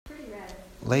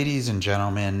Ladies and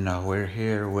gentlemen, we're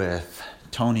here with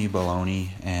Tony Baloney.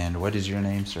 And what is your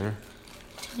name, sir?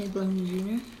 Tony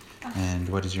Baloney Jr. And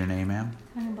what is your name, ma'am?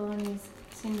 Tony Baloney's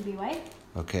soon-to-be wife.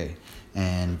 Okay.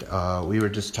 And we were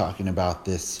just talking about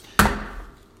this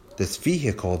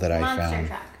vehicle that I found.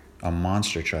 Truck. A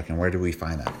monster truck. And where did we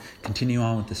find that? Continue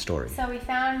on with the story. So we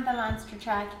found the monster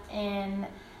truck in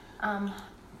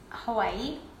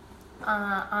Hawaii,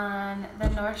 on the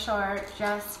North Shore,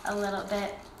 just a little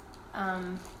bit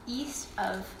east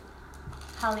of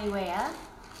Haliwea,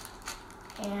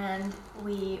 and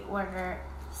we were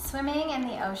swimming in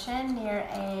the ocean near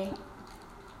a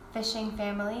fishing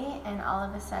family, and all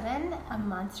of a sudden a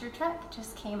monster truck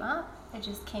just came up. It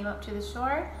just came up to the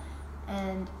shore,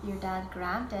 and your dad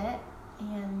grabbed it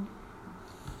and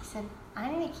he said,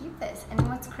 I need to keep this. And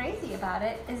what's crazy about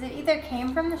it is it either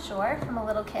came from the shore from a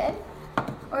little kid,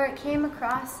 or it came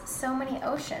across so many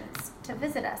oceans to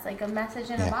visit us, like a message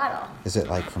in a bottle. Is it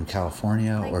like from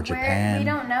California or Japan? We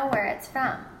don't know where it's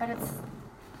from, but it is.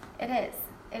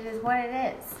 It is what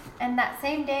it is. And that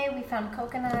same day we found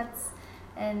coconuts,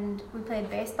 and we played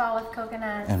baseball with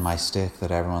coconuts. And my stick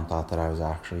that everyone thought that I was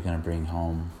actually going to bring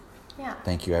home. Yeah.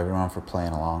 Thank you everyone for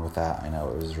playing along with that. I know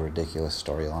it was a ridiculous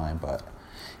storyline, but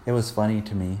it was funny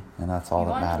to me, and that's all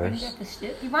that matters.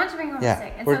 You want to bring home the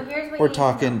stick. And so here's what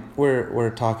we're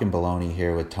talking baloney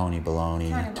here with Tony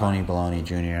Baloney, Tony Baloney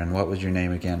Jr. And what was your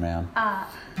name again, ma'am?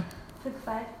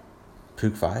 Pukafied.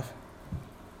 Pukafied?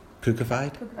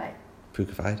 Pukafied? Pukafied.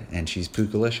 Pukafied, and she's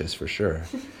Pukalicious for sure.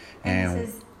 and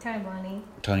this is Tony Baloney.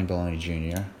 Tony Baloney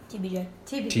Jr. TBJ.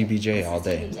 TBJ all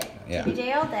day. TBJ. Yeah.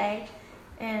 TBJ all day,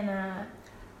 and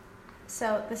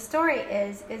so the story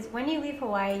is when you leave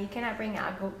Hawaii, you cannot bring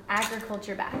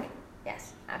agriculture back.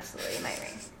 Yes, absolutely, it might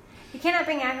rain. You cannot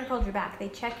bring agriculture back. They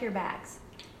check your bags.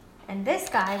 And this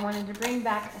guy wanted to bring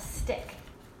back a stick.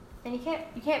 And you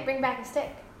can't bring back a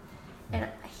stick. And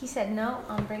he said, no,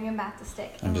 I'm bringing back the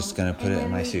stick. I'm just going to put it in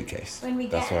my suitcase. When we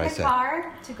get in the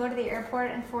car to go to the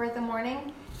airport at 4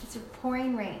 a.m, it's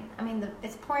pouring rain. I mean,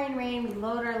 it's pouring rain. We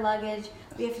load our luggage.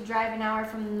 We have to drive an hour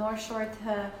from the North Shore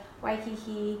to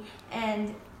Waikiki,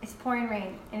 and it's pouring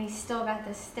rain, and he's still got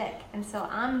this stick. And so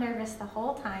I'm nervous the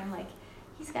whole time, like,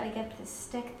 he's got to get this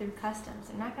stick through customs.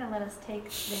 They're not going to let us take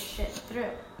this shit through.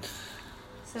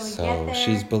 So we get there.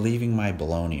 She's believing my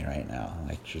baloney right now.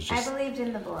 Like, she's just, I believed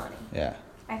in the baloney. Yeah.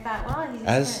 I thought, well,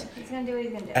 he's going to do what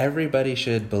he's going to do. Everybody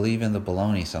should believe in the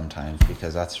baloney sometimes,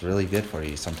 because that's really good for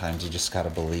you. Sometimes you just got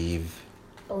to believe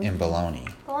in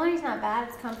baloney. Bologna's not bad.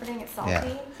 It's comforting. It's salty.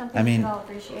 Yeah. Something we should all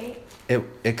appreciate.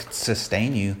 It could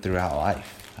sustain you throughout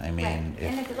life. I mean, right.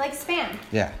 And it's like Spam.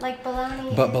 Yeah. Like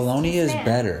bologna. But bologna is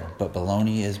better. But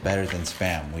bologna is better than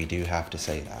Spam. We do have to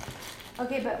say that.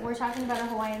 Okay, but we're talking about a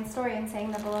Hawaiian story, and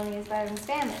saying that bologna is better than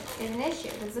Spam is an issue.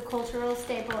 This is a cultural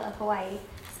staple of Hawaii: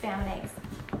 Spam and eggs.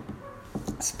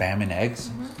 Spam and eggs?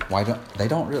 Mm-hmm. Why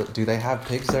don't really? Do they have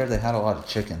pigs there? They had a lot of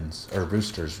chickens or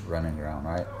roosters running around,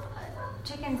 right?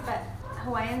 Chickens, but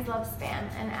Hawaiians love Spam,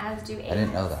 and as do Asians. I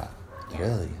didn't know that. Yeah.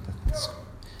 Really?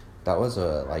 That was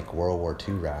a World War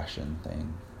II ration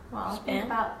thing. Well, think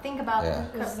about. Yeah.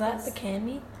 Was that the canned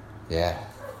meat? Yeah.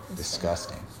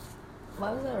 Disgusting.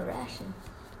 Why was that a ration?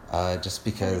 Just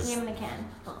because it came in a can.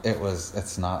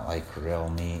 It's not like real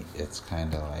meat. It's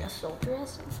kind of like a soldier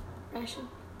ration.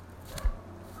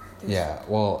 Yeah.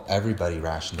 Well, everybody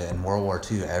rationed it in World War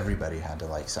II. Everybody had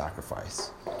to sacrifice.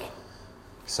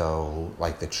 So,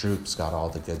 the troops got all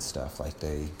the good stuff.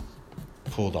 They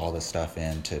pulled all the stuff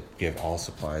in to give all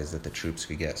supplies that the troops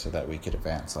could get so that we could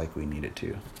advance like we needed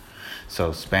to.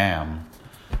 So, Spam,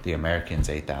 the Americans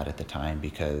ate that at the time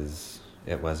because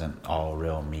it wasn't all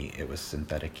real meat. It was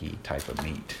synthetic-y type of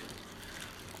meat.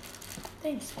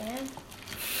 Thanks, Spam.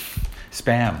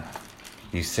 Spam,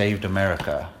 you saved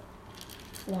America.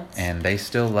 Once. And they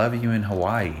still love you in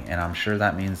Hawaii, and I'm sure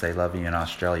that means they love you in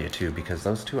Australia too, because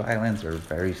those two islands are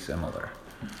very similar.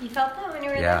 You felt that when you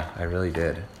were there? Yeah, I really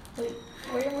did. Wait,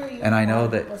 where were you? And I know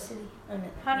that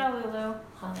Honolulu.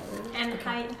 And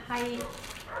okay. Hawaii.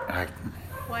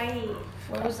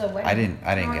 Where was the wedding?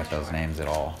 I didn't get those names at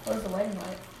all. What was the wedding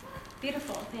like?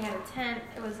 Beautiful. They had a tent.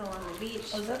 It was along the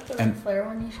beach. Was that the Ric Flair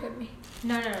one you showed me?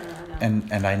 No.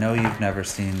 And I know you've never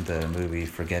seen the movie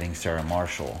Forgetting Sarah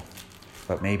Marshall,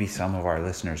 but maybe some of our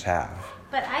listeners have.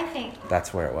 But I think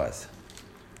that's where it was.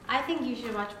 I think you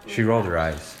should watch Blue She rolled her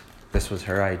eyes. This was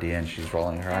her idea, and she's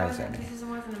rolling her eyes at me. This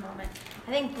wasn't a moment.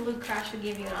 I think Blue Crush would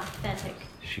give you an authentic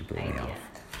She blew idea. me off.